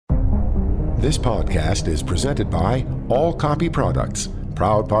This podcast is presented by All Copy Products,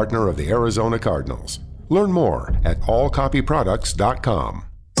 proud partner of the Arizona Cardinals. Learn more at allcopyproducts.com.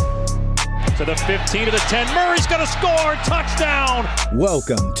 To the 15, to the 10. Murray's going to score. Touchdown.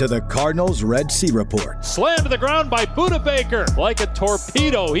 Welcome to the Cardinals Red Sea Report. Slammed to the ground by Budda Baker. Like a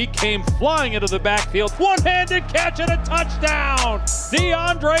torpedo, he came flying into the backfield. One-handed catch and a touchdown.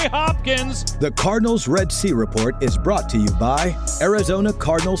 DeAndre Hopkins. The Cardinals Red Sea Report is brought to you by Arizona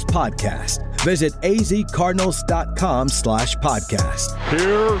Cardinals Podcast. Visit azcardinals.com/podcast.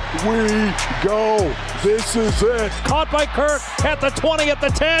 Here we go. This is it. Caught by Kirk at the 20, at the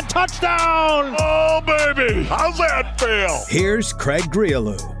 10. Touchdown. Oh, baby. How's that feel? Here's Craig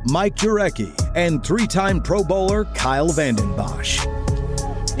Grialou, Mike Jurecki, and three-time Pro Bowler Kyle Vanden Bosch.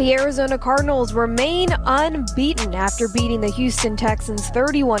 The Arizona Cardinals remain unbeaten after beating the Houston Texans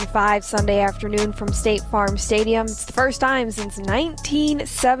 31-5 Sunday afternoon from State Farm Stadium. It's the first time since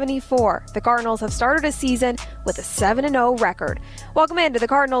 1974. The Cardinals have started a season with a 7-0 record. Welcome into the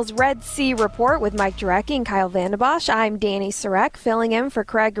Cardinals Red Sea Report with Mike Jurecki and Kyle Vanden Bosch. I'm Danny Sarek, filling in for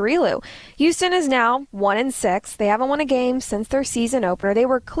Craig Grialou. Houston is now 1-6. They haven't won a game since their season opener. They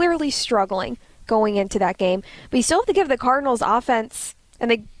were clearly struggling going into that game, but you still have to give the Cardinals offense.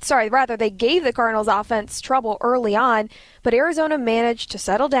 They gave the Cardinals offense trouble early on, but Arizona managed to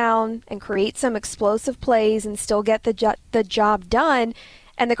settle down and create some explosive plays and still get the job done,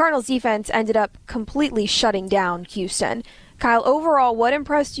 and the Cardinals defense ended up completely shutting down Houston. Kyle, overall, what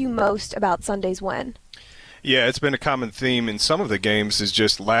impressed you most about Sunday's win? Yeah, it's been a common theme in some of the games is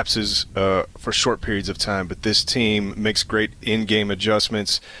just lapses for short periods of time. But this team makes great in-game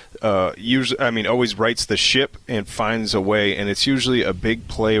adjustments. Always rights the ship and finds a way. And it's usually a big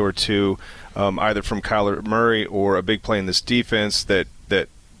play or two, either from Kyler Murray or a big play in this defense that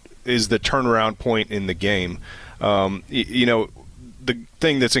is the turnaround point in the game. The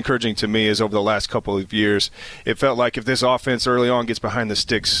thing that's encouraging to me is over the last couple of years, it felt like if this offense early on gets behind the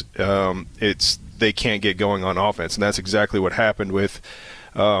sticks, they can't get going on offense, and that's exactly what happened with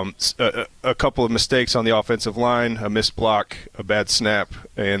a couple of mistakes on the offensive line, a missed block, a bad snap,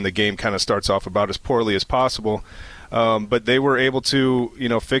 and the game kind of starts off about as poorly as possible. But they were able to,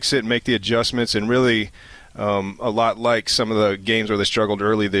 fix it and make the adjustments and really, a lot like some of the games where they struggled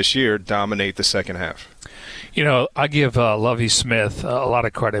early this year, dominate the second half. I give Lovie Smith a lot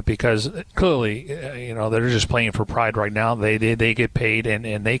of credit because clearly, they're just playing for pride right now. They get paid,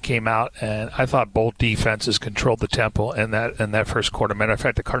 and they came out, and I thought both defenses controlled the tempo in that first quarter. Matter of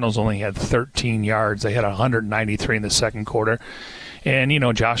fact, the Cardinals only had 13 yards. They had 193 in the second quarter. And,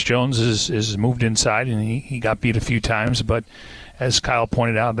 Josh Jones is moved inside, and he got beat a few times. But as Kyle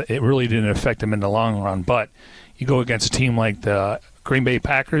pointed out, it really didn't affect him in the long run. But you go against a team like the Green Bay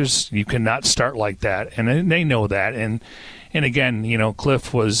Packers, you cannot start like that, and they know that. And again,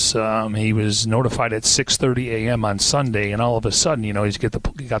 Cliff was he was notified at 6:30 a.m. on Sunday, and all of a sudden, he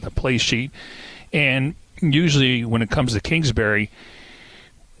got the play sheet. And usually, when it comes to Kingsbury,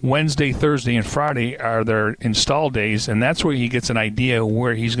 Wednesday, Thursday, and Friday are their install days, and that's where he gets an idea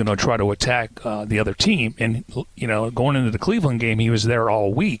where he's going to try to attack the other team. And going into the Cleveland game, he was there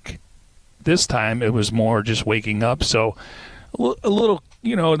all week. This time, it was more just waking up. So a little,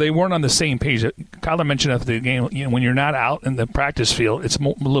 they weren't on the same page. Kyler mentioned after the game, when you're not out in the practice field, it's a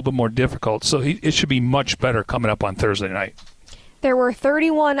little bit more difficult. So it should be much better coming up on Thursday night. There were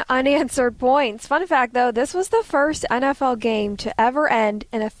 31 unanswered points. Fun fact, though, this was the first NFL game to ever end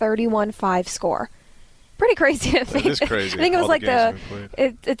in a 31-5 score. Pretty crazy to think. That is crazy. I think it was like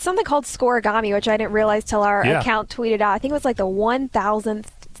it's something called Scoregami, which I didn't realize till our account tweeted out. I think it was like the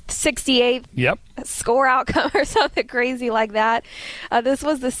 1,068th score outcome or something crazy like that. This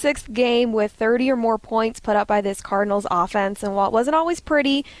was the sixth game with 30 or more points put up by this Cardinals offense. And while it wasn't always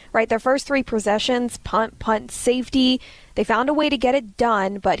pretty, right, their first three possessions, punt, safety, they found a way to get it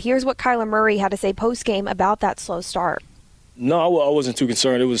done. But here's what Kyler Murray had to say post-game about that slow start. No, I wasn't too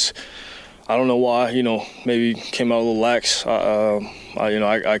concerned. It was, I don't know why, maybe came out a little lax.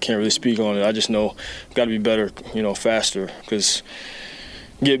 I can't really speak on it. I just know got to be better, faster, because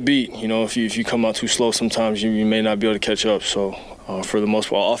get beat. If you come out too slow, sometimes you may not be able to catch up. So for the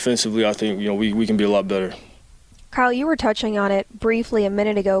most part, offensively, I think we can be a lot better. Kyle, you were touching on it briefly a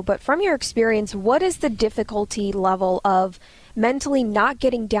minute ago, but from your experience, what is the difficulty level of mentally not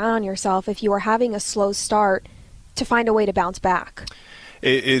getting down on yourself if you are having a slow start to find a way to bounce back?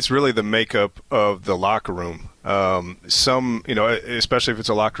 It's really the makeup of the locker room. Especially if it's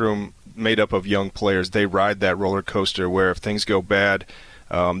a locker room made up of young players, they ride that roller coaster where if things go bad,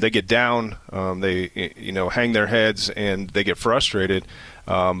 they get down, they hang their heads, and they get frustrated.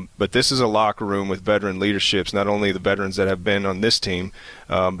 But this is a locker room with veteran leaderships, not only the veterans that have been on this team,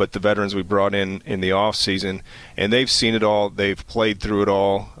 but the veterans we brought in the off season, and they've seen it all. They've played through it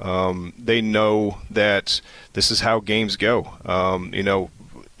all. They know that this is how games go.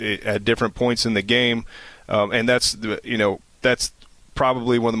 At different points in the game, and that's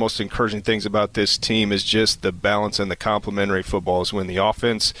probably one of the most encouraging things about this team is just the balance and the complementary football. Is when the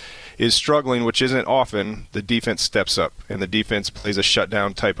offense is struggling, which isn't often, the defense steps up, and the defense plays a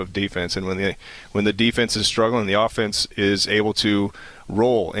shutdown type of defense. And when the defense is struggling, the offense is able to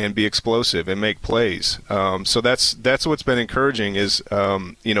roll and be explosive and make plays. So that's what's been encouraging. Is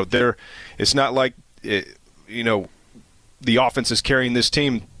it's not like the offense is carrying this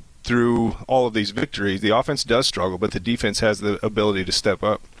team through all of these victories. The offense does struggle, but the defense has the ability to step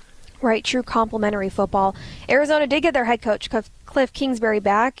up. Right, true complementary football. Arizona did get their head coach, Cliff Kingsbury,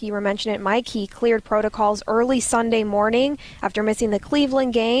 back. You were mentioning it, Mike. He cleared protocols early Sunday morning after missing the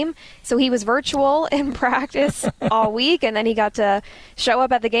Cleveland game. So he was virtual in practice all week, and then he got to show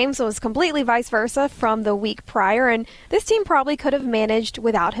up at the game. So it was completely vice versa from the week prior. And this team probably could have managed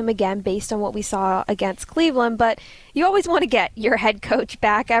without him again based on what we saw against Cleveland. But you always want to get your head coach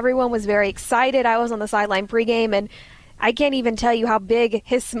back. Everyone was very excited. I was on the sideline pregame, and I can't even tell you how big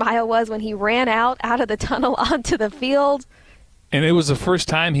his smile was when he ran out of the tunnel onto the field. And it was the first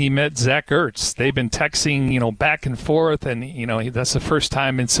time he met Zach Ertz. They've been texting, back and forth, and, that's the first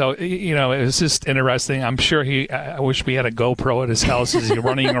time. And so, it was just interesting. I'm sure I wish we had a GoPro at his house as he's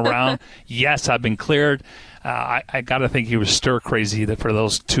running around. Yes, I've been cleared. I got to think he was stir crazy for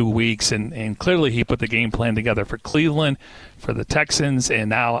those 2 weeks. And clearly he put the game plan together for Cleveland, for the Texans, and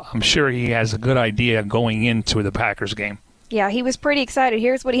now I'm sure he has a good idea going into the Packers game. Yeah, he was pretty excited.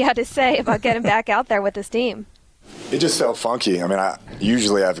 Here's what he had to say about getting back out there with his team. It just felt funky. I mean,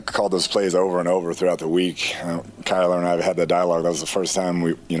 I've called those plays over and over throughout the week. Kyler and I have had that dialogue. That was the first time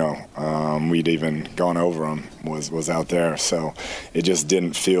we'd even gone over them was out there. So it just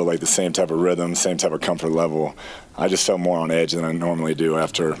didn't feel like the same type of rhythm, same type of comfort level. I just felt more on edge than I normally do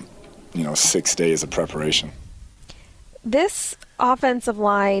after 6 days of preparation. This offensive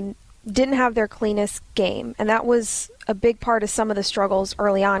line didn't have their cleanest game, and that was a big part of some of the struggles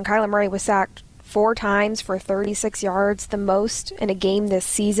early on. Kyler Murray was sacked 4 times for 36 yards, the most in a game this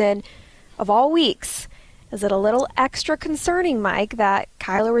season of all weeks. Is it a little extra concerning, Mike, that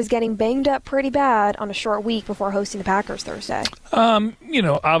Kyler was getting banged up pretty bad on a short week before hosting the Packers Thursday?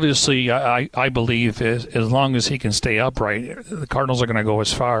 Obviously, I believe as long as he can stay upright, the Cardinals are going to go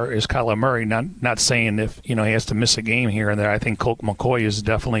as far as Kyler Murray. Not saying if he has to miss a game here and there. I think Colt McCoy is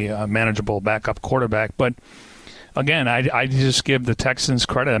definitely a manageable backup quarterback, but again, I just give the Texans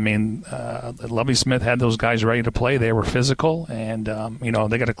credit. I mean, Lovie Smith had those guys ready to play. They were physical, and,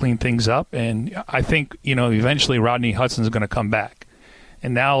 they got to clean things up. And I think, eventually Rodney Hudson's going to come back.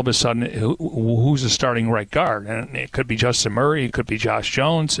 And now all of a sudden, who's the starting right guard? And it could be Justin Murray. It could be Josh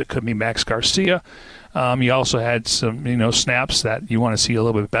Jones. It could be Max Garcia. You also had some, snaps that you want to see a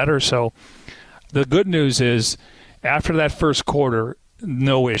little bit better. So the good news is after that first quarter,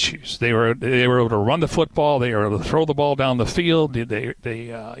 no issues. They were able to run the football. They were able to throw the ball down the field. They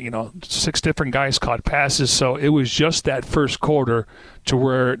 6 different guys caught passes. So it was just that first quarter to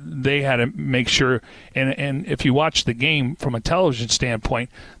where they had to make sure. And if you watch the game from a television standpoint,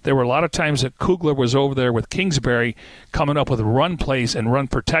 there were a lot of times that Kugler was over there with Kingsbury coming up with run plays and run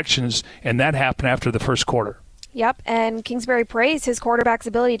protections, and that happened after the first quarter. Yep, and Kingsbury praised his quarterback's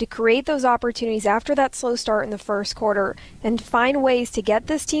ability to create those opportunities after that slow start in the first quarter and find ways to get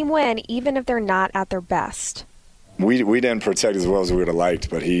this team win even if they're not at their best. We didn't protect as well as we would have liked,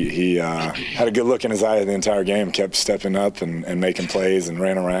 but he had a good look in his eye the entire game, kept stepping up and making plays and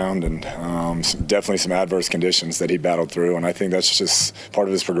ran around, and definitely some adverse conditions that he battled through, and I think that's just part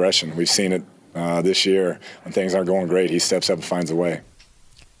of his progression. We've seen it this year. When things aren't going great, he steps up and finds a way.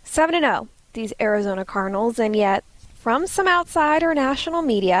 7-0. These Arizona Cardinals, and yet from some outsider national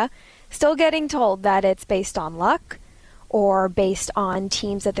media still getting told that it's based on luck or based on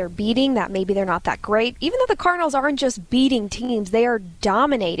teams that they're beating, that maybe they're not that great. Even though the Cardinals aren't just beating teams, they are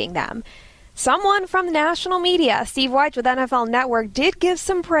dominating them. Someone from the national media, Steve Weitz with NFL Network, did give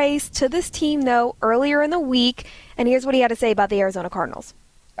some praise to this team, though, earlier in the week, and here's what he had to say about the Arizona Cardinals.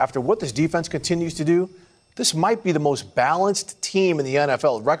 After what this defense continues to do, this might be the most balanced team in the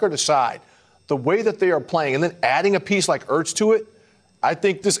NFL, record aside. The way that they are playing, and then adding a piece like Ertz to it, I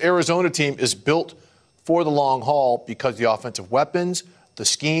think this Arizona team is built for the long haul because the offensive weapons, the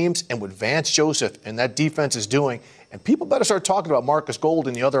schemes, and what Vance Joseph and that defense is doing. And people better start talking about Marcus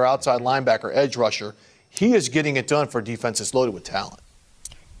Golden, the other outside linebacker edge rusher. He is getting it done for a defense that's loaded with talent.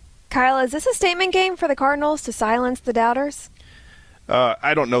 Kyle, is this a statement game for the Cardinals to silence the doubters?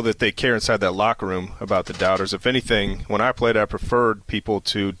 I don't know that they care inside that locker room about the doubters. If anything, when I played, I preferred people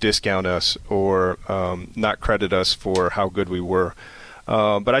to discount us or not credit us for how good we were.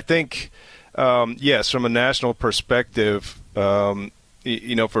 But I think, yes, from a national perspective,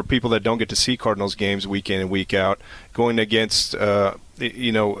 for people that don't get to see Cardinals games week in and week out, going against,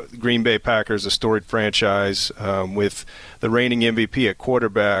 Green Bay Packers, a storied franchise, with the reigning MVP at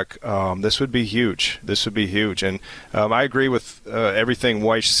quarterback, this would be huge. And I agree with everything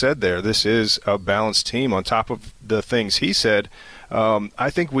Weiss said there. This is a balanced team. On top of the things he said, I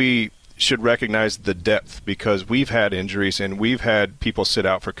think we should recognize the depth, because we've had injuries and we've had people sit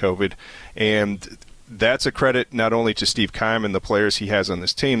out for COVID, and that's a credit not only to Steve Keim and the players he has on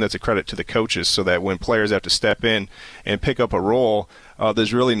this team, that's a credit to the coaches, so that when players have to step in and pick up a role,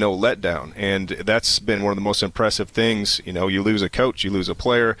 there's really no letdown. And that's been one of the most impressive things. You lose a coach, you lose a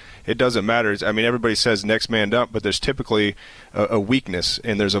player, it doesn't matter. I mean, everybody says next man up, but there's typically a weakness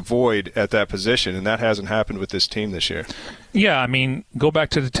and there's a void at that position, and that hasn't happened with this team this year. Yeah, I mean, go back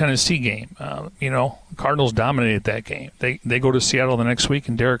to the Tennessee game. Cardinals dominated that game. They go to Seattle the next week,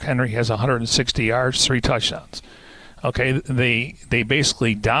 and Derrick Henry has 160 yards, 3 touchdowns. Okay, they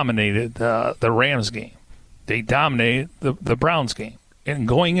basically dominated the Rams game. They dominated the Browns game. And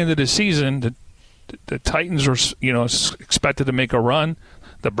going into the season, the Titans were expected to make a run.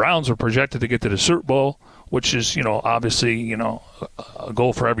 The Browns were projected to get to the Super Bowl, which is obviously a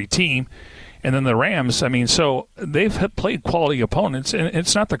goal for every team. And then the Rams, so they've played quality opponents, and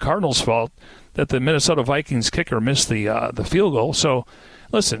it's not the Cardinals' fault that the Minnesota Vikings kicker missed the field goal. So,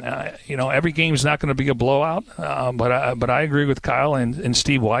 listen, every game's not going to be a blowout, but I agree with Kyle and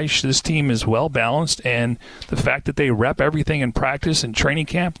Steve Weiss. This team is well balanced, and the fact that they rep everything in practice and training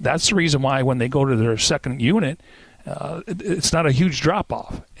camp, that's the reason why when they go to their second unit, it's not a huge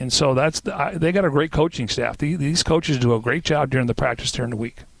drop-off. And so they got a great coaching staff. These coaches do a great job during the practice during the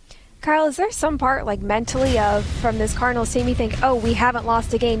week. Kyle, is there some part, mentally from this Cardinals team you think, we haven't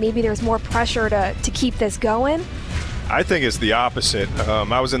lost a game, maybe there's more pressure to keep this going? I think it's the opposite.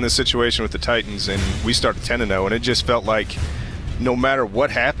 I was in this situation with the Titans, and we started 10-0, and it just felt like no matter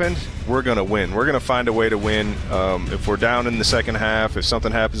what happened, we're going to win. We're going to find a way to win. If we're down in the second half, if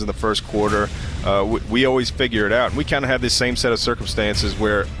something happens in the first quarter, we always figure it out. And we kind of have this same set of circumstances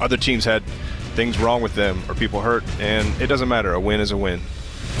where other teams had things wrong with them or people hurt, and it doesn't matter. A win is a win.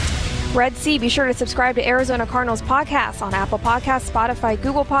 Red Sea, be sure to subscribe to Arizona Cardinals podcasts on Apple Podcasts, Spotify,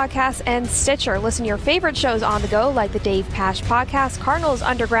 Google Podcasts, and Stitcher. Listen to your favorite shows on the go, like the Dave Pasch Podcast, Cardinals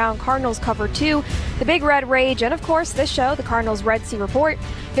Underground, Cardinals Cover 2, The Big Red Rage, and of course this show, the Cardinals Red Sea Report.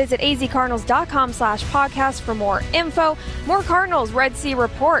 Visit azcardinals.com/podcast for more info. More Cardinals Red Sea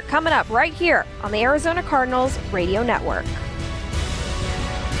Report coming up right here on the Arizona Cardinals Radio Network.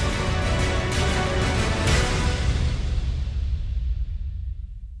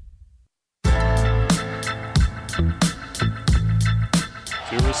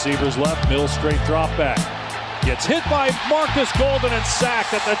 Receivers left, Mills straight drop back. Gets hit by Marcus Golden and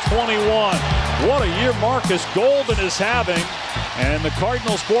sacked at the 21. What a year Marcus Golden is having, and the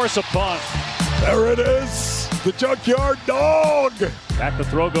Cardinals force a punt. There it is, the Junkyard Dog. Back to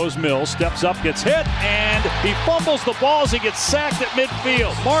throw goes Mills, steps up, gets hit, and he fumbles the ball as he gets sacked at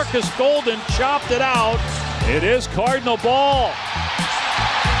midfield. Marcus Golden chopped it out. It is Cardinal ball.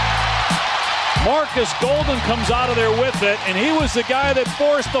 Marcus Golden comes out of there with it, and he was the guy that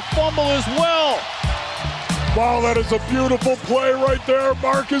forced the fumble as well. Wow, that is a beautiful play right there.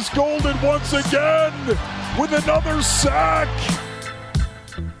 Marcus Golden once again with another sack.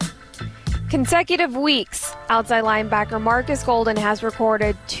 Consecutive weeks, outside linebacker Marcus Golden has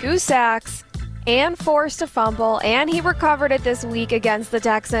recorded 2 sacks and forced a fumble, and he recovered it this week against the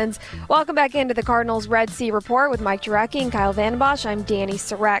Texans. Welcome back into the Cardinals Red Sea Report with Mike Jurecki and Kyle Vandenbosch. I'm Danny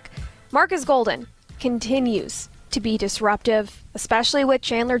Sarek. Marcus Golden continues to be disruptive, especially with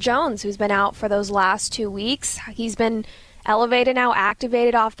Chandler Jones, who's been out for those last 2 weeks. He's been elevated now,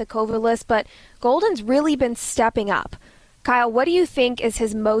 activated off the COVID list, but Golden's really been stepping up. Kyle, what do you think is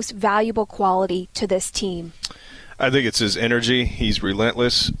his most valuable quality to this team? I think it's his energy. He's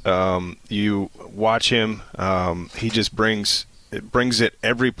relentless. You watch him, he just brings it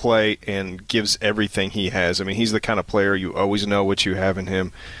every play and gives everything he has. I mean, he's the kind of player you always know what you have in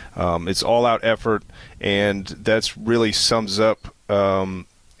him. It's all-out effort, and that's really sums up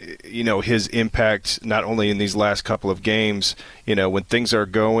his impact not only in these last couple of games, when things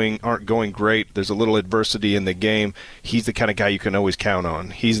aren't going great, there's a little adversity in the game, he's the kind of guy you can always count on.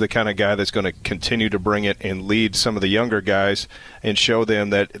 He's the kind of guy that's going to continue to bring it and lead some of the younger guys and show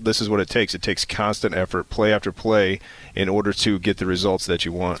them that this is what it takes. It takes constant effort, play after play, in order to get the results that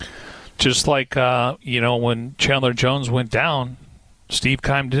you want. Just like, when Chandler Jones went down, Steve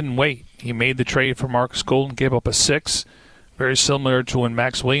Keim didn't wait. He made the trade for Marcus Golden, gave up a 6. Very similar to when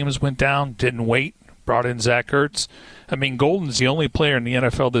Max Williams went down, didn't wait, brought in Zach Ertz. I mean, Golden's the only player in the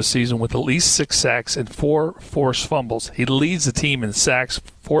NFL this season with at least 6 sacks and 4 forced fumbles. He leads the team in sacks,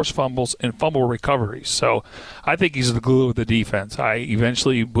 forced fumbles, and fumble recoveries. So I think he's the glue of the defense.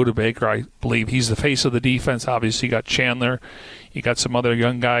 Budda Baker, I believe he's the face of the defense. Obviously, you got Chandler. You got some other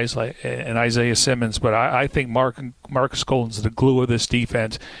young guys and Isaiah Simmons, but I think Marcus Golden's the glue of this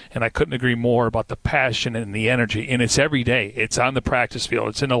defense, and I couldn't agree more about the passion and the energy. And it's every day. It's on the practice field.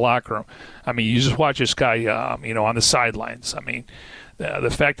 It's in the locker room. I mean, you just watch this guy, on the sidelines. I mean, the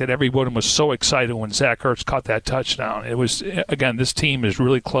fact that everyone was so excited when Zach Ertz caught that touchdown. It was, again, this team is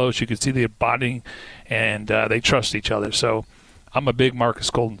really close. You can see the bonding, and they trust each other. So I'm a big Marcus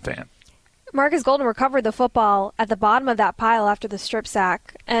Golden fan. Marcus Golden recovered the football at the bottom of that pile after the strip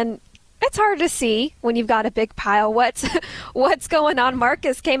sack, and it's hard to see when you've got a big pile what's going on.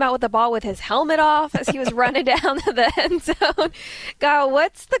 Marcus came out with the ball with his helmet off as he was running down the end zone. Kyle,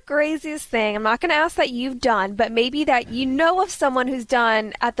 what's the craziest thing? I'm not going to ask that you've done, but maybe that you know of someone who's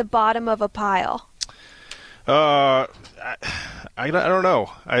done at the bottom of a pile. I don't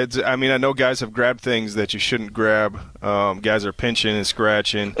know. I mean, I know guys have grabbed things that you shouldn't grab. Guys are pinching and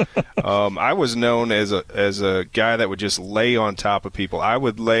scratching. I was known as a guy that would just lay on top of people. I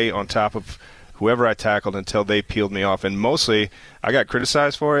would lay on top of whoever I tackled until they peeled me off. And mostly I got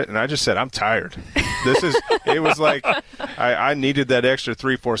criticized for it, and I just said, I'm tired. It was like I needed that extra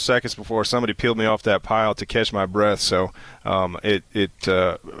 3-4 seconds before somebody peeled me off that pile to catch my breath. So but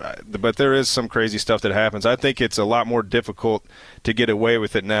there is some crazy stuff that happens. I think it's a lot more difficult to get away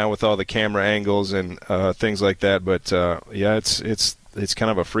with it now with all the camera angles and things like that. But it's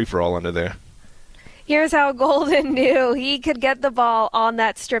kind of a free-for-all under there. Here's how Golden knew he could get the ball on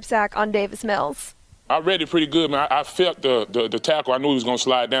that strip sack on Davis Mills. I read it pretty good, man. I felt the tackle. I knew he was going to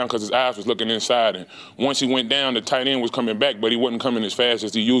slide down because his eyes was looking inside. And once he went down, the tight end was coming back, but he wasn't coming as fast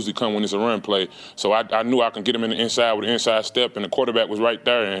as he usually come when it's a run play. So I knew I could get him in the inside with an inside step, and the quarterback was right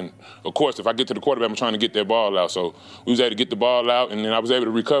there. And, of course, if I get to the quarterback, I'm trying to get that ball out. So we was able to get the ball out, and then I was able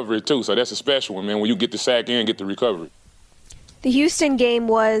to recover it too. So that's a special one, man, when you get the sack in, get the recovery. The Houston game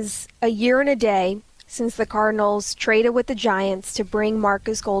was a year and a day since the Cardinals traded with the Giants to bring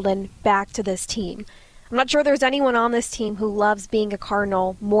Marcus Golden back to this team. I'm not sure there's anyone on this team who loves being a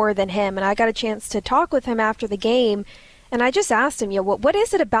Cardinal more than him, and I got a chance to talk with him after the game, and I just asked him, what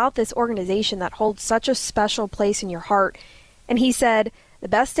is it about this organization that holds such a special place in your heart? And he said, the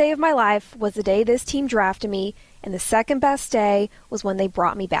best day of my life was the day this team drafted me, and the second best day was when they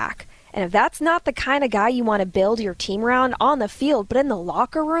brought me back. And if that's not the kind of guy you want to build your team around on the field, but in the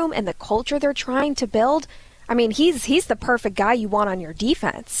locker room and the culture they're trying to build, I mean, he's the perfect guy you want on your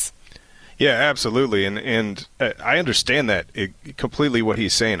defense. Yeah, absolutely. And I understand that completely what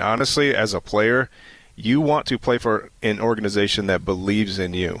he's saying. Honestly, as a player, you want to play for an organization that believes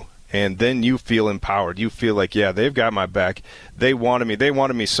in you. And then you feel empowered. You feel like, yeah, they've got my back. They wanted me. They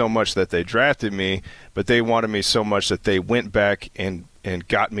wanted me so much that they drafted me, but they wanted me so much that they went back and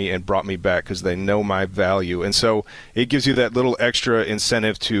got me and brought me back because they know my value. And so it gives you that little extra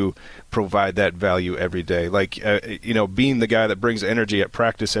incentive to provide that value every day. Like, being the guy that brings energy at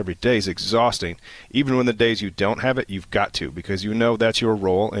practice every day is exhausting. Even when the days you don't have it, you've got to, because you know that's your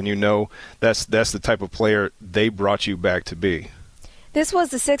role, and you know that's the type of player they brought you back to be. This was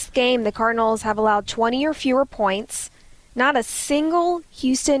the 6th game the Cardinals have allowed 20 or fewer points. Not a single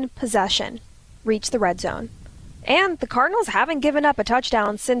Houston possession reached the red zone. And the Cardinals haven't given up a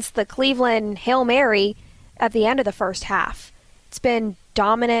touchdown since the Cleveland Hail Mary at the end of the first half. It's been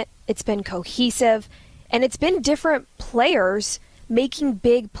dominant, it's been cohesive, and it's been different players making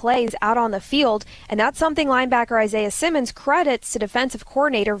big plays out on the field, and that's something linebacker Isaiah Simmons credits to defensive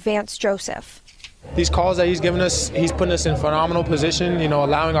coordinator Vance Joseph. These calls that he's giving us, he's putting us in phenomenal position,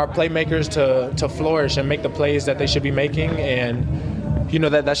 allowing our playmakers to flourish and make the plays that they should be making. And,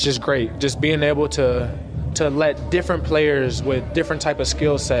 that's just great. Just being able to let different players with different type of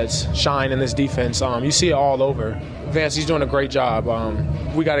skill sets shine in this defense. You see it all over. Vance, he's doing a great job.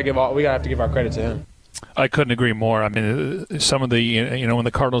 We got to have to give our credit to him. I couldn't agree more. I mean, some of the, when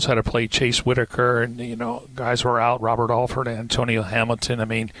the Cardinals had to play Chase Whitaker and, guys were out, Robert Alford and Antonio Hamilton, I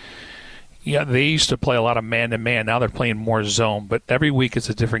mean, Yeah, they used to play a lot of man-to-man. Now they're playing more zone. But every week it's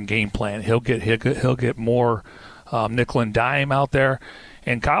a different game plan. He'll get more nickel and dime out there.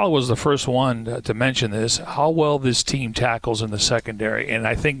 And Kyle was the first one to mention this, how well this team tackles in the secondary. And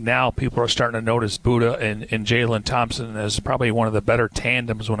I think now people are starting to notice Buddha and Jalen Thompson as probably one of the better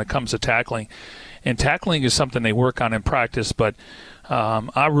tandems when it comes to tackling. And tackling is something they work on in practice, but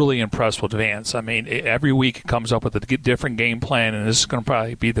I'm really impressed with Vance. I mean, every week it comes up with a different game plan, and this is going to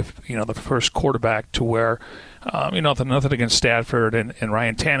probably be the first quarterback to where, nothing against Stafford and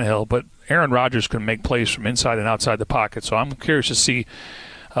Ryan Tannehill, but Aaron Rodgers can make plays from inside and outside the pocket. So I'm curious to see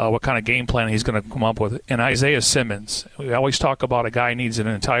what kind of game plan he's going to come up with. And Isaiah Simmons, we always talk about a guy needs an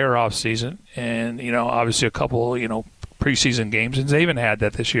entire offseason, and obviously a couple preseason games, and they even had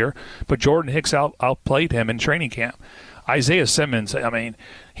that this year. But Jordan Hicks outplayed him in training camp. Isaiah Simmons, I mean,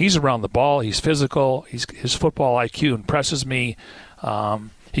 he's around the ball. He's physical. His football IQ impresses me.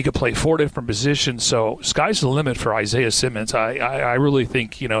 He could play 4 different positions. So sky's the limit for Isaiah Simmons. I really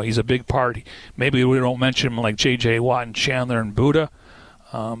think, he's a big part. Maybe we don't mention him like J.J. Watt and Chandler and Buddha.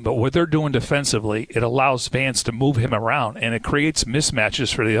 But what they're doing defensively, it allows Vance to move him around, and it creates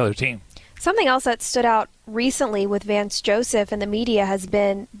mismatches for the other team. Something else that stood out recently with Vance Joseph and the media has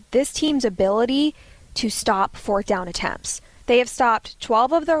been this team's ability to stop fourth down attempts. They have stopped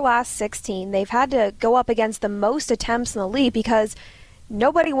 12 of their last 16. They've had to go up against the most attempts in the league because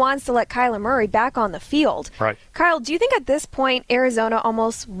nobody wants to let Kyler Murray back on the field. Right. Kyle, do you think at this point Arizona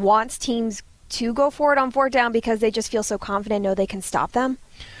almost wants teams to go for it on fourth down because they just feel so confident, know they can stop them?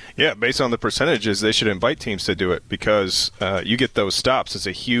 Yeah, based on the percentages, they should invite teams to do it because you get those stops. It's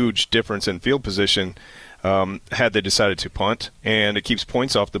a huge difference in field position had they decided to punt, and it keeps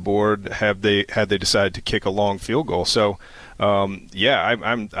points off the board had they decided to kick a long field goal. So, I'm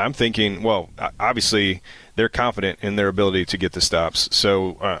thinking, well, obviously they're confident in their ability to get the stops.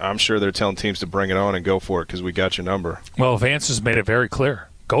 So I'm sure they're telling teams to bring it on and go for it because we got your number. Well, Vance has made it very clear.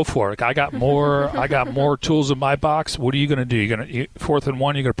 Go for it. I got more tools in my box. What are you going to do? You're going to 4th and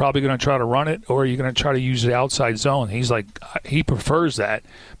 1. You're probably going to try to run it, or you're going to try to use the outside zone. He's like, he prefers that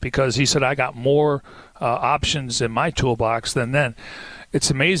because he said I got more options in my toolbox than then.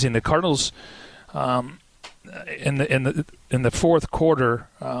 It's amazing. The Cardinals in the fourth quarter.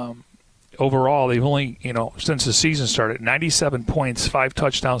 Overall, they've only, since the season started, 97 points, 5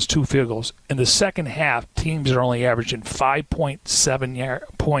 touchdowns, 2 field goals. In the second half, teams are only averaging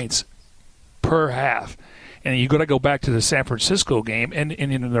 5.7 points per half. And you got to go back to the San Francisco game. And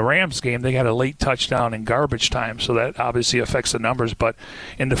in the Rams game, they got a late touchdown in garbage time, so that obviously affects the numbers. But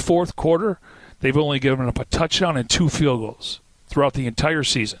in the fourth quarter, they've only given up a touchdown and 2 field goals throughout the entire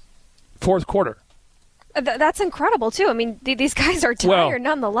season. Fourth quarter. That's incredible, too. I mean, these guys are tired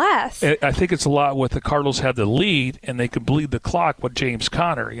nonetheless. I think it's a lot with the Cardinals have the lead, and they could bleed the clock with James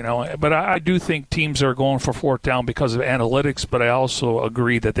Conner, But I do think teams are going for fourth down because of analytics, but I also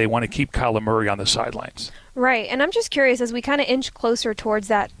agree that they want to keep Kyler Murray on the sidelines. Right, and I'm just curious, as we kind of inch closer towards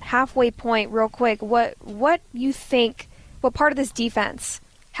that halfway point real quick, what you think, what part of this defense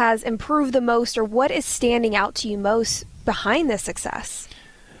has improved the most, or what is standing out to you most behind this success?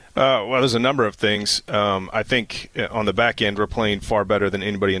 Well, there's a number of things. I think on the back end, we're playing far better than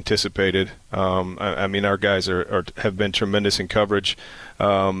anybody anticipated. I mean, our guys have been tremendous in coverage.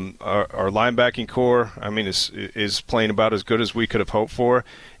 Our linebacking core, I mean, is playing about as good as we could have hoped for,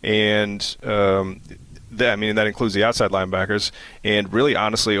 and that includes the outside linebackers. And really,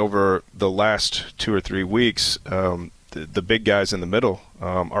 honestly, over the last 2 or 3 weeks, the big guys in the middle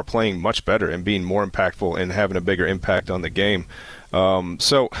are playing much better and being more impactful and having a bigger impact on the game.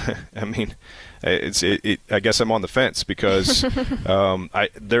 So, I mean, I guess I'm on the fence because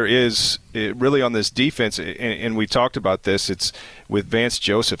there is really on this defense, and we talked about this. It's with Vance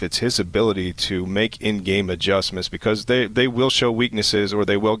Joseph. It's his ability to make in-game adjustments because they will show weaknesses or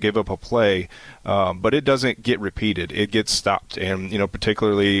they will give up a play, but it doesn't get repeated. It gets stopped, and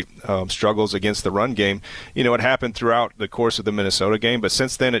particularly struggles against the run game. It happened throughout the course of the Minnesota game, but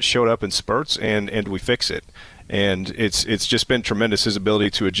since then it showed up in spurts, and we fix it. And it's just been tremendous, his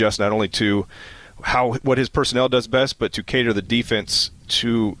ability to adjust not only to what his personnel does best, but to cater the defense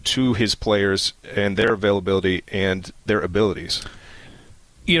to his players and their availability and their abilities.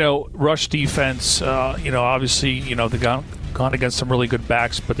 Rush defense, obviously, they've gone against some really good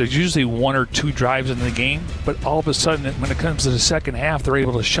backs, but there's usually 1 or 2 drives in the game. But all of a sudden, when it comes to the second half, they're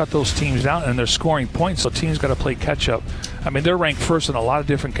able to shut those teams down, and they're scoring points, so teams got to play catch-up. I mean, they're ranked first in a lot of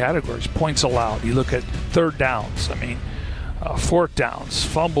different categories. Points allowed. You look at third downs. I mean, fourth downs,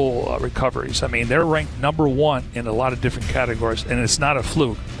 fumble recoveries. I mean, they're ranked number 1 in a lot of different categories, and it's not a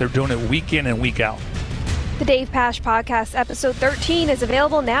fluke. They're doing it week in and week out. The Dave Pasch Podcast, episode 13, is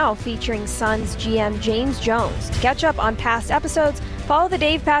available now, featuring Suns GM James Jones. To catch up on past episodes, follow the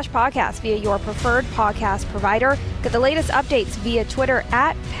Dave Pasch Podcast via your preferred podcast provider. Get the latest updates via Twitter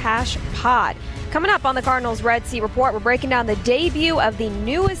at PaschPod. Coming up on the Cardinals Red Sea Report, we're breaking down the debut of the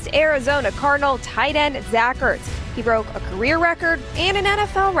newest Arizona Cardinal tight end, Zach Ertz. He broke a career record and an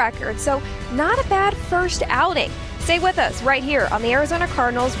NFL record, so not a bad first outing. Stay with us right here on the Arizona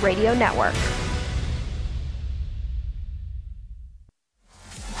Cardinals Radio Network.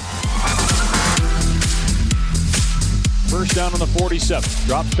 First down on the 47.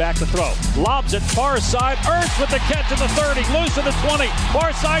 Drops back to throw. Lobs it far side. Ertz with the catch at the 30. Loose at the 20.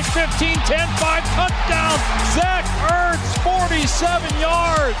 Far side 15, 10, 5. Touchdown. Zach Ertz, 47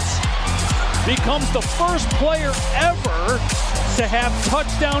 yards. Becomes the first player ever to have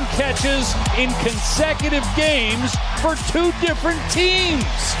touchdown catches in consecutive games for two different teams.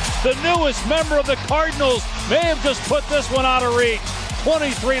 The newest member of the Cardinals may have just put this one out of reach.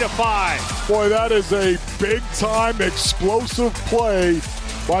 23-5. Boy, that is a big-time explosive play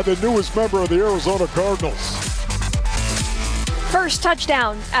by the newest member of the Arizona Cardinals. First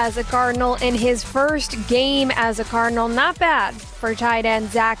touchdown as a Cardinal in his first game as a Cardinal. Not bad for tight end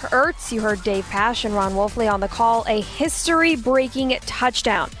Zach Ertz. You heard Dave Pasch and Ron Wolfley on the call. A history-breaking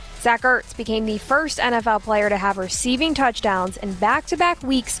touchdown. Zach Ertz became the first NFL player to have receiving touchdowns in back-to-back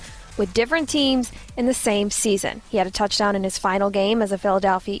weeks with different teams in the same season. He had a touchdown in his final game as a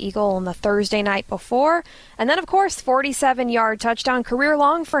Philadelphia Eagle on the Thursday night before. And then, of course, 47-yard touchdown, career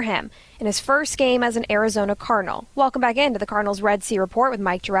long for him in his first game as an Arizona Cardinal. Welcome back into the Cardinals Red Sea Report with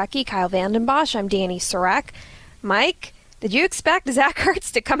Mike Jurecki, Kyle Vanden Bosch. I'm Danny Sarek. Mike, did you expect Zach Ertz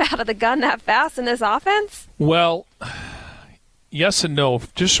to come out of the gun that fast in this offense? Well, yes and no.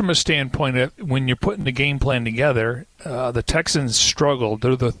 Just from a standpoint of when you're putting the game plan together, the Texans struggled.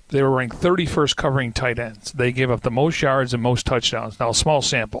 They were ranked 31st covering tight ends. They gave up the most yards and most touchdowns. Now, a small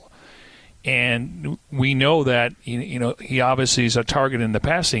sample. And we know that he obviously is a target in the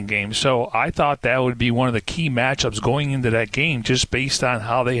passing game. So I thought that would be one of the key matchups going into that game, just based on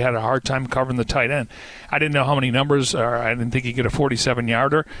how they had a hard time covering the tight end. I didn't know how many numbers, or I didn't think he'd get a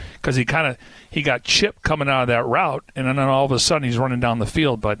 47-yarder because he got chipped coming out of that route, and then all of a sudden he's running down the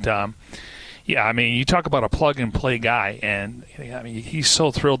field. But yeah, I mean, you talk about a plug-and-play guy, and I mean, he's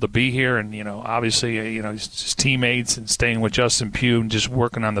so thrilled to be here, and obviously, his teammates and staying with Justin Pugh and just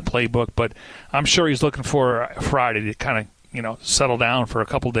working on the playbook. But I'm sure he's looking for Friday to kind of settle down for a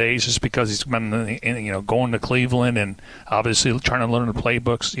couple days, just because he's been going to Cleveland and obviously trying to learn the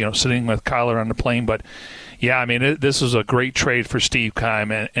playbooks. Sitting with Kyler on the plane, but yeah, I mean, this was a great trade for Steve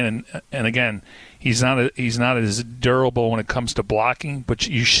Keim, and again, he's not as durable when it comes to blocking, but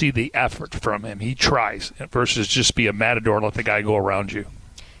you see the effort from him. He tries versus just be a matador and let the guy go around you.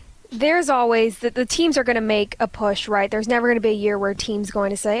 There's always the teams are going to make a push, right? There's never going to be a year where a team's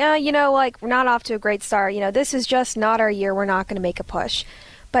going to say, we're not off to a great start. This is just not our year. We're not going to make a push.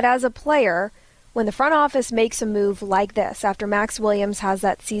 But as a player, when the front office makes a move like this, after Max Williams has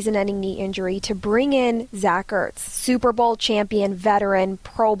that season-ending knee injury, to bring in Zach Ertz, Super Bowl champion, veteran,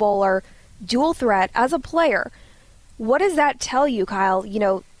 Pro Bowler, dual threat, as a player, what does that tell you, Kyle?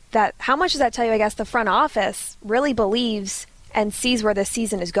 How much does that tell you, I guess, the front office really believes and sees where this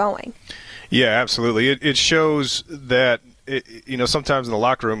season is going? Yeah, absolutely. It shows that, sometimes in the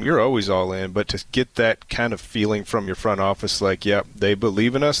locker room, you're always all in, but to get that kind of feeling from your front office, like, yeah, they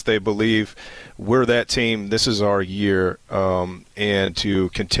believe in us, they believe we're that team, this is our year, and to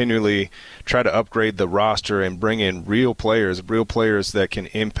continually try to upgrade the roster and bring in real players that can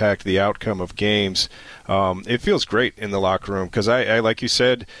impact the outcome of games. It feels great in the locker room because I like you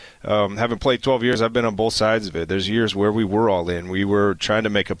said, having played 12 years, I've been on both sides of it. There's years where we were all in. We were trying to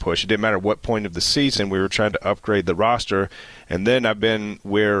make a push. It didn't matter what point of the season. We were trying to upgrade the roster. And then I've been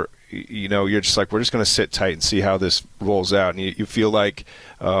where, you're just like, we're just going to sit tight and see how this rolls out. And you feel like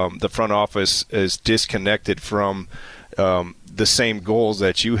the front office is disconnected from the same goals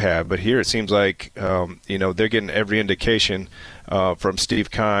that you have. But here it seems like, they're getting every indication from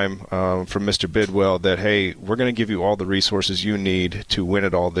Steve Keim, from Mr. Bidwell, that, hey, we're going to give you all the resources you need to win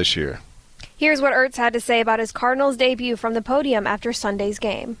it all this year. Here's what Ertz had to say about his Cardinals debut from the podium after Sunday's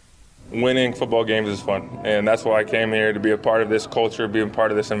game. Winning football games is fun, and that's why I came here, to be a part of this culture, be a part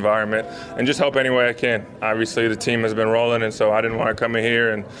of this environment, and just help any way I can. Obviously, the team has been rolling, and so I didn't want to come in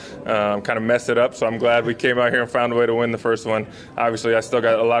here and kind of mess it up, so I'm glad we came out here and found a way to win the first one. Obviously, I still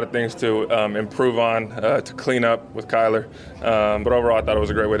got a lot of things to improve on, to clean up with Kyler, but overall, I thought it was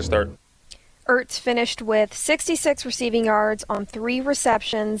a great way to start. Ertz finished with 66 receiving yards on 3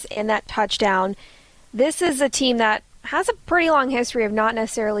 receptions and that touchdown. This is a team that has a pretty long history of not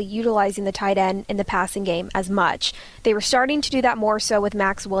necessarily utilizing the tight end in the passing game as much. They were starting to do that more so with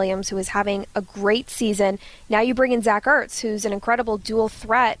Max Williams, who is having a great season. Now you bring in Zach Ertz, who's an incredible dual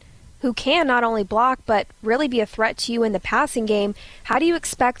threat, who can not only block but really be a threat to you in the passing game. How do you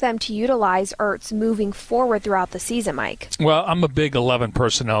expect them to utilize Ertz moving forward throughout the season, Mike? Well, I'm a big 11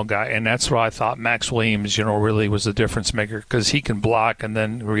 personnel guy, and that's why I thought Max Williams, really was the difference maker, because he can block and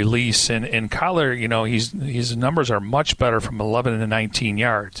then release. And Kyler, his numbers are much better from 11 to 19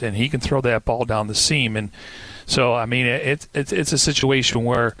 yards, and he can throw that ball down the seam. And so, it's a situation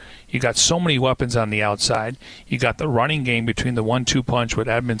where you got so many weapons on the outside. You got the running game between the 1-2 punch with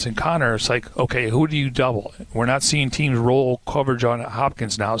Edmonds and Connor. It's like, okay, who do you double? We're not seeing teams roll coverage on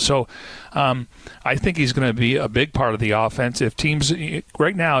Hopkins now. So I think he's going to be a big part of the offense. If teams –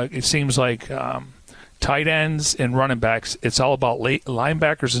 right now it seems like tight ends and running backs, it's all about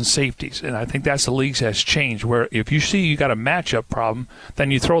linebackers and safeties. And I think that's the league has changed, where if you see you got a matchup problem,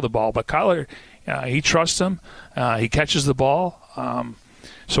 then you throw the ball. But Kyler – he trusts him. He catches the ball.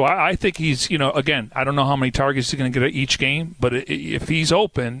 So I think he's, again, I don't know how many targets he's going to get each game, but if he's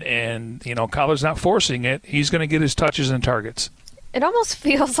open and, Kyler's not forcing it, he's going to get his touches and targets. It almost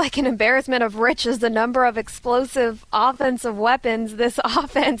feels like an embarrassment of riches, the number of explosive offensive weapons this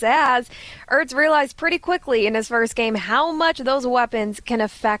offense has. Ertz realized pretty quickly in his first game how much those weapons can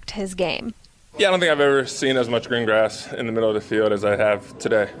affect his game. Yeah, I don't think I've ever seen as much green grass in the middle of the field as I have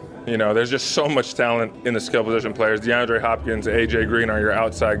today. There's just so much talent in the skill position players. DeAndre Hopkins, A.J. Green are your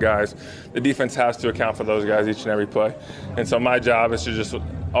outside guys. The defense has to account for those guys each and every play. And so my job is to just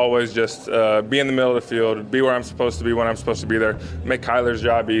always be in the middle of the field, be where I'm supposed to be when I'm supposed to be there, make Kyler's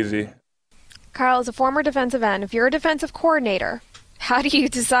job easy. Kyle, as a former defensive end, if you're a defensive coordinator, how do you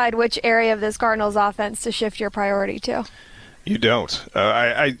decide which area of this Cardinals offense to shift your priority to? You don't.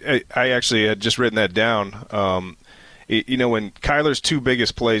 I actually had just written that down. When Kyler's two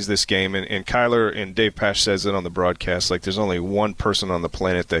biggest plays this game, and Kyler and Dave Pasch says it on the broadcast, like there's only one person on the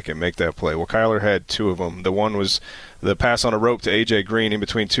planet that can make that play. Well, Kyler had two of them. The one was the pass on a rope to A.J. Green in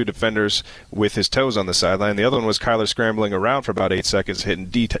between two defenders with his toes on the sideline. The other one was Kyler scrambling around for about 8 seconds, hitting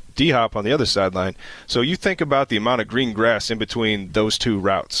D-Hop on the other sideline. So you think about the amount of green grass in between those two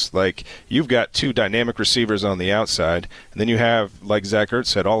routes. Like, you've got two dynamic receivers on the outside, and then you have, like Zach Ertz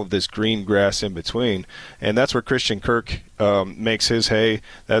said, all of this green grass in between. And that's where Christian Kirk makes his hay.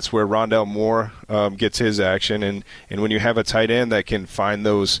 That's where Rondale Moore gets his action. And when you have a tight end that can find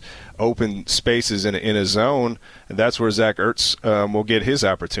those open spaces in a zone, that's where Zach Ertz will get his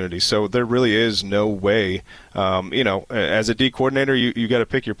opportunity. So there really is no way, as a D coordinator, you got to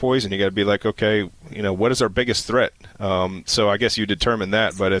pick your poison. You got to be like, okay, what is our biggest threat? So I guess you determine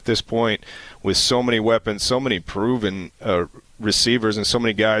that. But at this point, with so many weapons, so many proven receivers, and so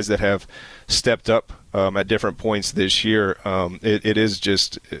many guys that have stepped up at different points this year, it is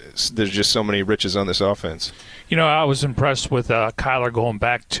just there's just so many riches on this offense. I was impressed with Kyler going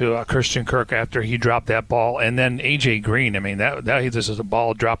back to Christian Kirk after he dropped that ball, and then A.J. Green. I mean, this is a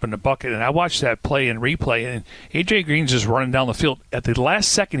ball dropping the bucket, and I watched that play and replay, and A.J. Green's just running down the field. At the last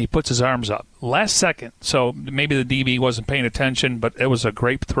second, he puts his arms up. Last second. So maybe the DB wasn't paying attention, but it was a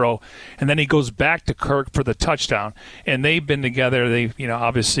great throw. And then he goes back to Kirk for the touchdown, and they've been together. They,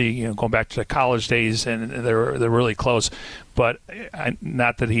 obviously, going back to the college days, and they're really close. But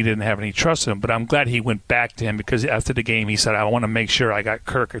not that he didn't have any trust in him, but I'm glad he went back to him, because after the game he said, I want to make sure I got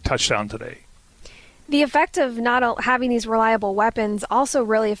Kirk a touchdown today. The effect of not having these reliable weapons also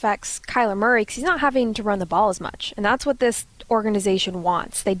really affects Kyler Murray, because he's not having to run the ball as much. And that's what this organization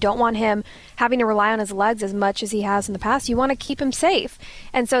wants. They don't want him having to rely on his legs as much as he has in the past. You want to keep him safe.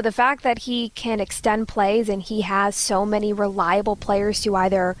 And so the fact that he can extend plays and he has so many reliable players to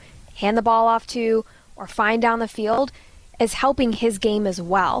either hand the ball off to or find down the field is helping his game as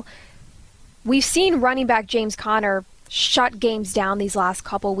well. We've seen running back James Conner shut games down these last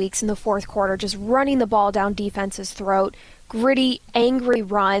couple weeks in the fourth quarter, just running the ball down defense's throat, gritty, angry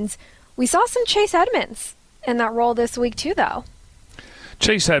runs. We saw some Chase Edmonds in that role this week too, though.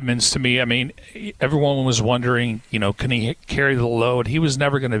 Chase Edmonds, to me, everyone was wondering, can he carry the load? He was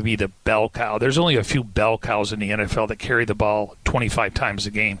never going to be the bell cow. There's only a few bell cows in the NFL that carry the ball 25 times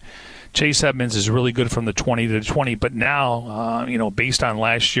a game. Chase Edmonds is really good from the 20 to 20, but now, based on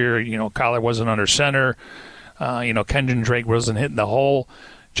last year, Kyler wasn't under center. Kendrick Drake wasn't hitting the hole.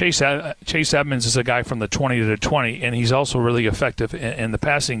 Chase Edmonds is a guy from the 20 to 20, and he's also really effective in the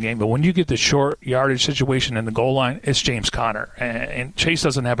passing game. But when you get the short yardage situation in the goal line, it's James Conner. And Chase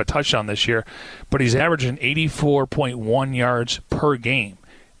doesn't have a touchdown this year, but he's averaging 84.1 yards per game.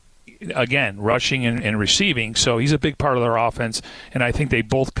 Again, rushing and receiving. So he's a big part of their offense, and I think they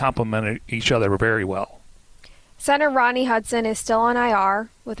both complement each other very well. Center Rodney Hudson is still on IR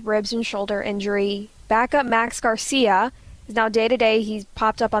with ribs and shoulder injury. Backup Max Garcia is now day-to-day. He's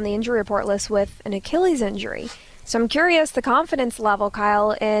popped up on the injury report list with an Achilles injury. So I'm curious the confidence level,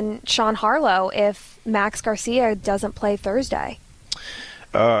 Kyle, in Sean Harlow if Max Garcia doesn't play Thursday.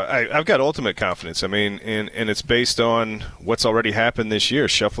 I've got ultimate confidence. I mean, and it's based on what's already happened this year,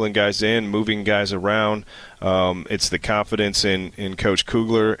 shuffling guys in, moving guys around. It's the confidence in Coach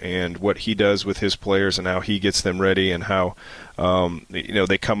Kugler and what he does with his players and how he gets them ready and how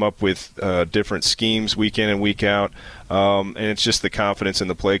they come up with different schemes week in and week out. And it's just the confidence in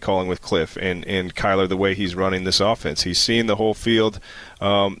the play calling with Cliff and Kyler, the way he's running this offense. He's seeing the whole field.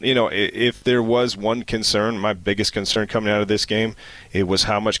 If there was one concern, my biggest concern coming out of this game, it was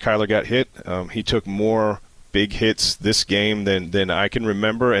how much Kyler got hit. He took more big hits this game than I can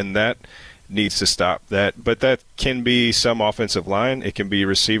remember, and that needs to stop. But that can be some offensive line. It can be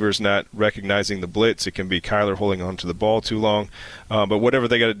receivers not recognizing the blitz. It can be Kyler holding on to the ball too long. But whatever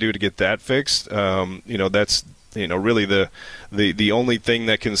they got to do to get that fixed, that's really the only thing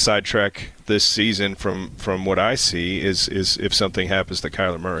that can sidetrack this season from what I see is if something happens to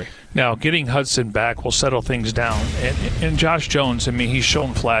Kyler Murray. Now, getting Hudson back will settle things down. And Josh Jones, I mean, he's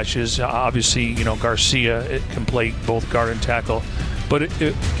shown flashes. Obviously, Garcia can play both guard and tackle. But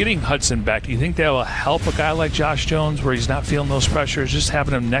getting Hudson back, do you think that will help a guy like Josh Jones where he's not feeling those pressures, just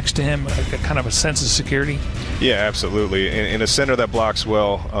having him next to him, a kind of a sense of security? Yeah, absolutely. In a center that blocks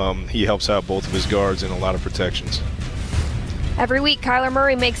well, he helps out both of his guards in a lot of protections. Every week, Kyler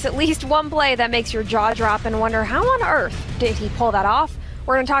Murray makes at least one play that makes your jaw drop and wonder how on earth did he pull that off?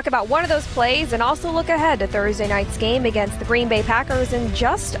 We're going to talk about one of those plays and also look ahead to Thursday night's game against the Green Bay Packers in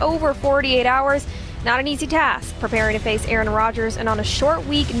just over 48 hours. Not an easy task, preparing to face Aaron Rodgers and on a short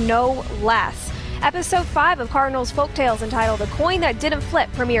week, no less. Episode 5 of Cardinals Folktales entitled The Coin That Didn't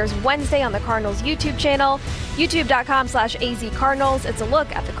Flip premieres Wednesday on the Cardinals YouTube channel, youtube.com/azcardinals. It's a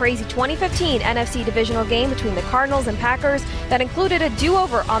look at the crazy 2015 NFC divisional game between the Cardinals and Packers that included a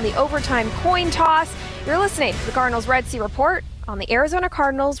do-over on the overtime coin toss. You're listening to the Cardinals Red Sea Report on the Arizona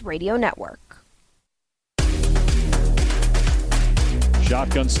Cardinals Radio Network.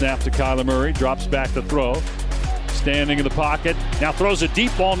 Shotgun snap to Kyler Murray, drops back to throw. Standing in the pocket, now throws a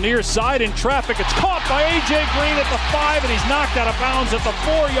deep ball near side in traffic. It's caught by A.J. Green at the 5, and he's knocked out of bounds at the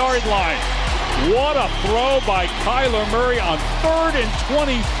 4-yard line. What a throw by Kyler Murray on 3rd and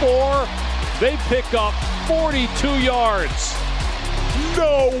 24. They pick up 42 yards.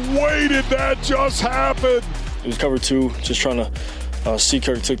 No way did that just happen. It was cover 2, just trying to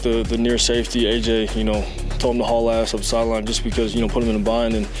Seekirk took the near safety. AJ, told him to haul ass up the sideline just because, put him in a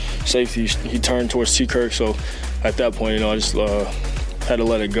bind, and safety, he turned towards Seekirk. So at that point, I just had to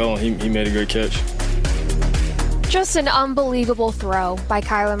let it go, and he made a great catch. Just an unbelievable throw by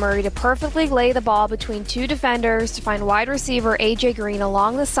Kyler Murray to perfectly lay the ball between two defenders to find wide receiver A.J. Green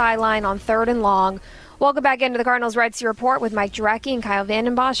along the sideline on 3rd and long. Welcome back into the Cardinals Red Sea Report with Mike Jurecki and Kyle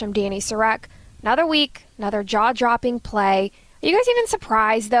Vandenbosch. I'm Danny Sarek. Another week, another jaw-dropping play. Are you guys even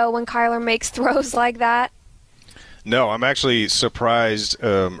surprised, though, when Kyler makes throws like that? No, I'm actually surprised.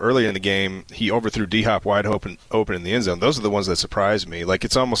 Early in the game, he overthrew D-Hop wide open in the end zone. Those are the ones that surprised me.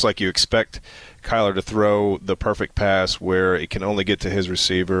 It's almost like you expect Kyler to throw the perfect pass where it can only get to his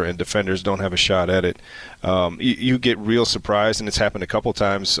receiver and defenders don't have a shot at it. You get real surprised, and it's happened a couple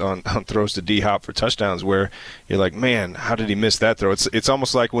times on throws to D-Hop for touchdowns where you're like, man, how did he miss that throw? It's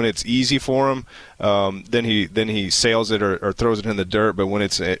almost like when it's easy for him, then he sails it or throws it in the dirt, but when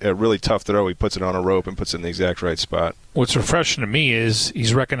it's a really tough throw, he puts it on a rope and puts it in the exact right spot. What's refreshing to me is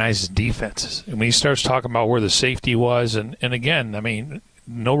he's recognized his defenses. When he starts talking about where the safety was, and again,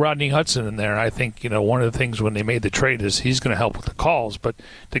 no Rodney Hudson in there. I think, one of the things when they made the trade is he's going to help with the calls, but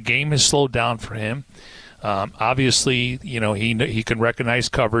the game has slowed down for him. Obviously, he can recognize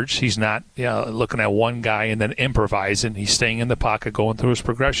coverage. He's not looking at one guy and then improvising. He's staying in the pocket, going through his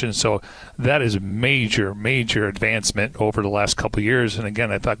progression. So that is a major, major advancement over the last couple of years. And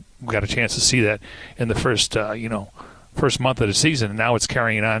again, I thought we got a chance to see that in the first month of the season, and now it's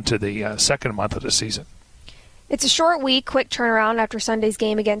carrying on to the second month of the season. It's a short week, quick turnaround after Sunday's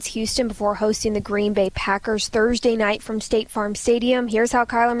game against Houston before hosting the Green Bay Packers Thursday night from State Farm Stadium. Here's how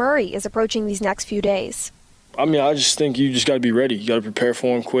Kyler Murray is approaching these next few days. I just think you just got to be ready. You got to prepare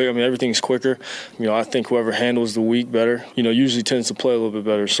for them quick. Everything's quicker. I think whoever handles the week better, usually tends to play a little bit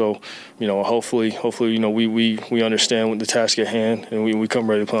better. So, hopefully, we understand what the task at hand, and we come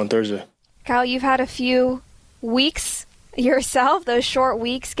ready to play on Thursday. Kyle, you've had a few weeks yourself, those short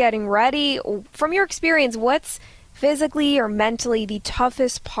weeks getting ready. From your experience, what's physically or mentally the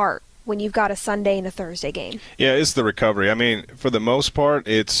toughest part when you've got a Sunday and a Thursday game? Yeah, it's the recovery. I mean, for the most part,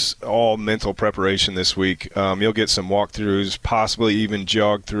 it's all mental preparation this week. You'll get some walkthroughs, possibly even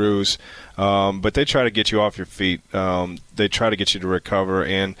jog-throughs, but they try to get you off your feet. They try to get you to recover.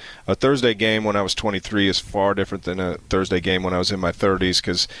 And a Thursday game when I was 23 is far different than a Thursday game when I was in my 30s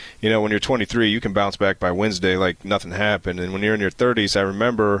because, when you're 23, you can bounce back by Wednesday like nothing happened. And when you're in your 30s, I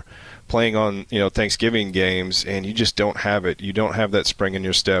remember playing on Thanksgiving games, and you just don't have it. You don't have that spring in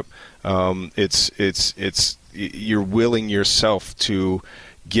your step. It's you're willing yourself to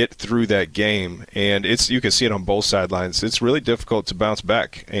get through that game, and you can see it on both sidelines. It's really difficult to bounce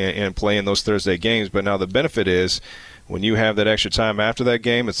back and play in those Thursday games. But now the benefit is when you have that extra time after that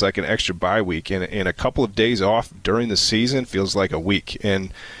game, it's like an extra bye week, and a couple of days off during the season feels like a week.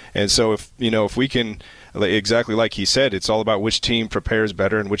 And so if we can. Exactly like he said, it's all about which team prepares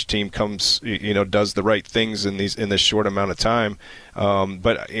better and which team does the right things in this short amount of time.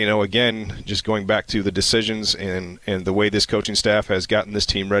 But again, just going back to the decisions and the way this coaching staff has gotten this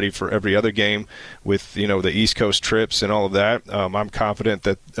team ready for every other game with the East Coast trips and all of that, I'm confident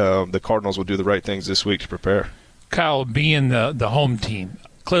that the Cardinals will do the right things this week to prepare. Kyle, being the home team,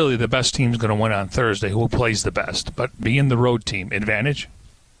 clearly the best team's going to win on Thursday. Who plays the best? But being the road team, advantage?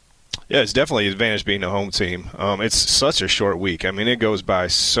 Yeah, it's definitely an advantage being a home team. It's such a short week. I mean, it goes by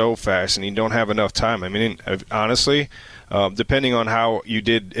so fast, and you don't have enough time. I mean, honestly, depending on how you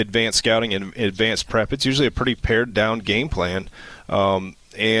did advanced scouting and advanced prep, it's usually a pretty pared-down game plan.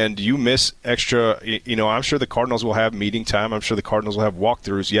 And you miss extra, I'm sure the Cardinals will have meeting time. I'm sure the Cardinals will have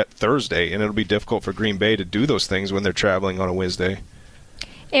walkthroughs yet Thursday, and it'll be difficult for Green Bay to do those things when they're traveling on a Wednesday.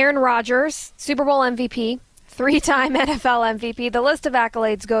 Aaron Rodgers, Super Bowl MVP. 3-time NFL MVP. The list of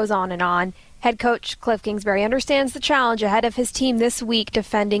accolades goes on and on. Head coach Cliff Kingsbury understands the challenge ahead of his team this week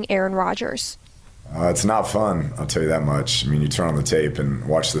defending Aaron Rodgers. It's not fun, I'll tell you that much. I mean, you turn on the tape and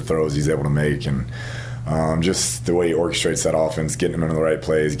watch the throws he's able to make, and just the way he orchestrates that offense, getting him into the right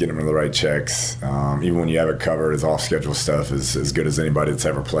plays, getting him into the right checks. Even when you have it covered, his off-schedule stuff is as good as anybody that's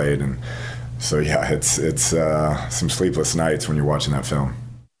ever played. And so, yeah, it's some sleepless nights when you're watching that film.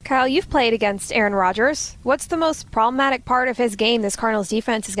 Kyle, you've played against Aaron Rodgers. What's the most problematic part of his game this Cardinals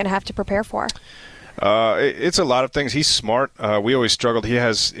defense is going to have to prepare for? It's a lot of things. He's smart. We always struggled. He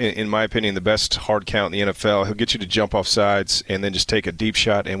has, in my opinion, the best hard count in the NFL. He'll get you to jump off sides and then just take a deep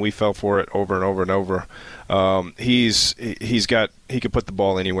shot, and we fell for it over and over and over. He could put the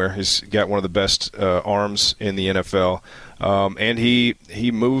ball anywhere. He's got one of the best arms in the NFL. And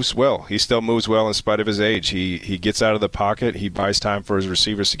he moves well. He still moves well in spite of his age. He gets out of the pocket. He buys time for his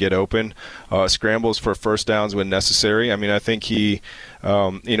receivers to get open. Scrambles for first downs when necessary. I mean, I think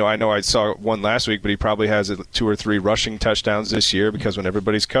I know I saw one last week, but he probably has 2 or 3 rushing touchdowns this year because when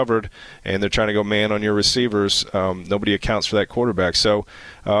everybody's covered and they're trying to go man on your receivers, nobody accounts for that quarterback. So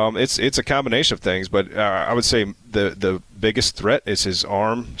it's a combination of things, but I would say the biggest threat is his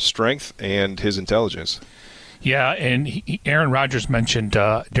arm strength and his intelligence. Yeah, and Aaron Rodgers mentioned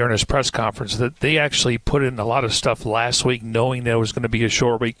during his press conference that they actually put in a lot of stuff last week knowing that it was going to be a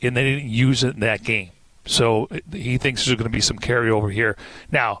short week, and they didn't use it in that game. So he thinks there's going to be some carryover here.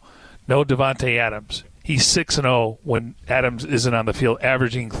 Now, no Devontae Adams. He's 6-0 when Adams isn't on the field,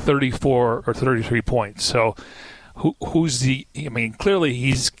 averaging 34 or 33 points. So clearly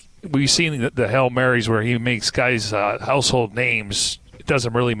we've seen the Hail Marys where he makes guys household names. It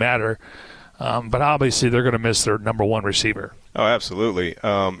doesn't really matter. But obviously they're going to miss their number one receiver. Oh, absolutely.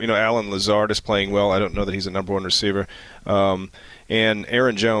 Allen Lazard is playing well. I don't know that he's a number one receiver. And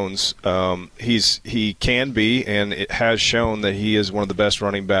Aaron Jones, he can be, and it has shown that he is one of the best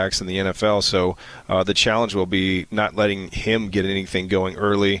running backs in the NFL. So the challenge will be not letting him get anything going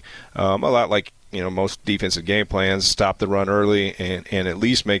early. A lot like most defensive game plans, stop the run early and at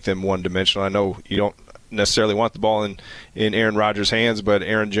least make them one-dimensional. I know you don't necessarily want the ball in Aaron Rodgers' hands, but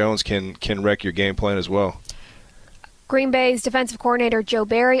Aaron Jones can wreck your game plan as well. Green Bay's defensive coordinator Joe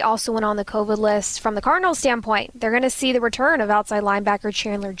Barry also went on the COVID list. From the Cardinals' standpoint, they're going to see the return of outside linebacker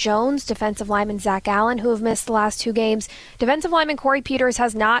Chandler Jones, defensive lineman Zach Allen, who have missed the last 2 games. Defensive lineman Corey Peters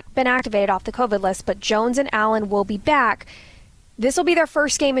has not been activated off the COVID list, but Jones and Allen will be back. This will be their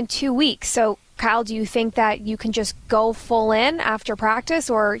first game in 2 weeks, so Kyle, do you think that you can just go full in after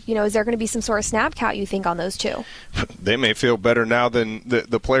practice, or is there going to be some sort of snap count you think on those 2? They may feel better now than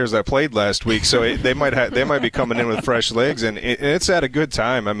the players that played last week, so they might be coming in with fresh legs, and it's at a good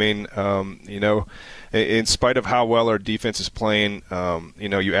time. I mean, in spite of how well our defense is playing,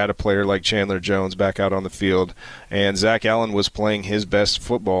 you add a player like Chandler Jones back out on the field, and Zach Allen was playing his best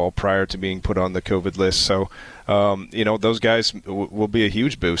football prior to being put on the COVID list. So, those guys will be a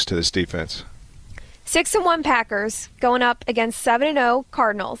huge boost to this defense. 6-1 Packers going up against 7-0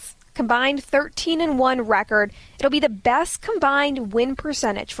 Cardinals. combined 13-1 record. It'll be the best combined win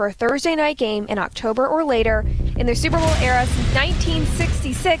percentage for a Thursday night game in October or later in their Super Bowl era since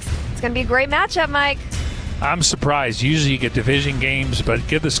 1966. It's going to be a great matchup, Mike. I'm surprised. Usually you get division games, but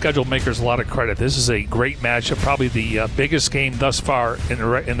give the schedule makers a lot of credit. This is a great matchup, probably the biggest game thus far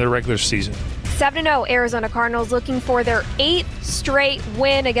in the regular season. 7-0 Arizona Cardinals looking for their 8th straight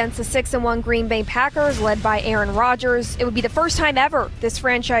win against the 6-1 Green Bay Packers led by Aaron Rodgers. It would be the first time ever this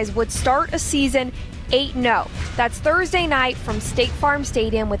franchise would start a season 8-0. That's Thursday night from State Farm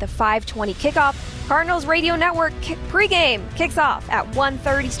Stadium with a 5:20 kickoff. Cardinals Radio Network pregame kicks off at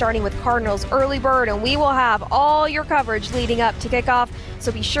 1:30, starting with Cardinals Early Bird, and we will have all your coverage leading up to kickoff,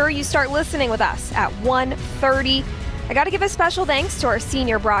 so be sure you start listening with us at 1:30. I got to give a special thanks to our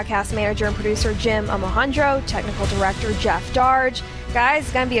senior broadcast manager and producer, Jim Alejandro, technical director, Jeff Darge. Guys,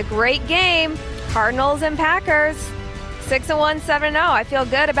 it's going to be a great game. Cardinals and Packers. 6-1, 7-0. I feel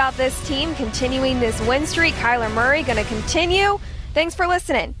good about this team continuing this win streak. Kyler Murray going to continue. Thanks for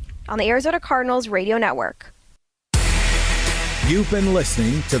listening on the Arizona Cardinals Radio Network. You've been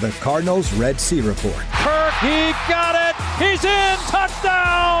listening to the Cardinals Red Sea Report. Kirk, he got it. He's in.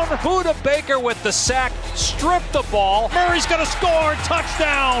 Touchdown. Budda Baker with the sack. Stripped the ball. Murray's going to score.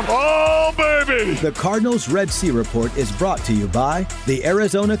 Touchdown. Oh, baby. The Cardinals Red Sea Report is brought to you by the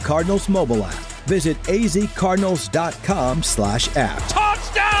Arizona Cardinals mobile app. Visit azcardinals.com/app.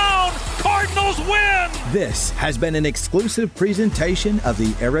 Touchdown. Cardinals win. This has been an exclusive presentation of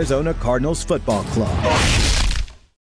the Arizona Cardinals Football Club.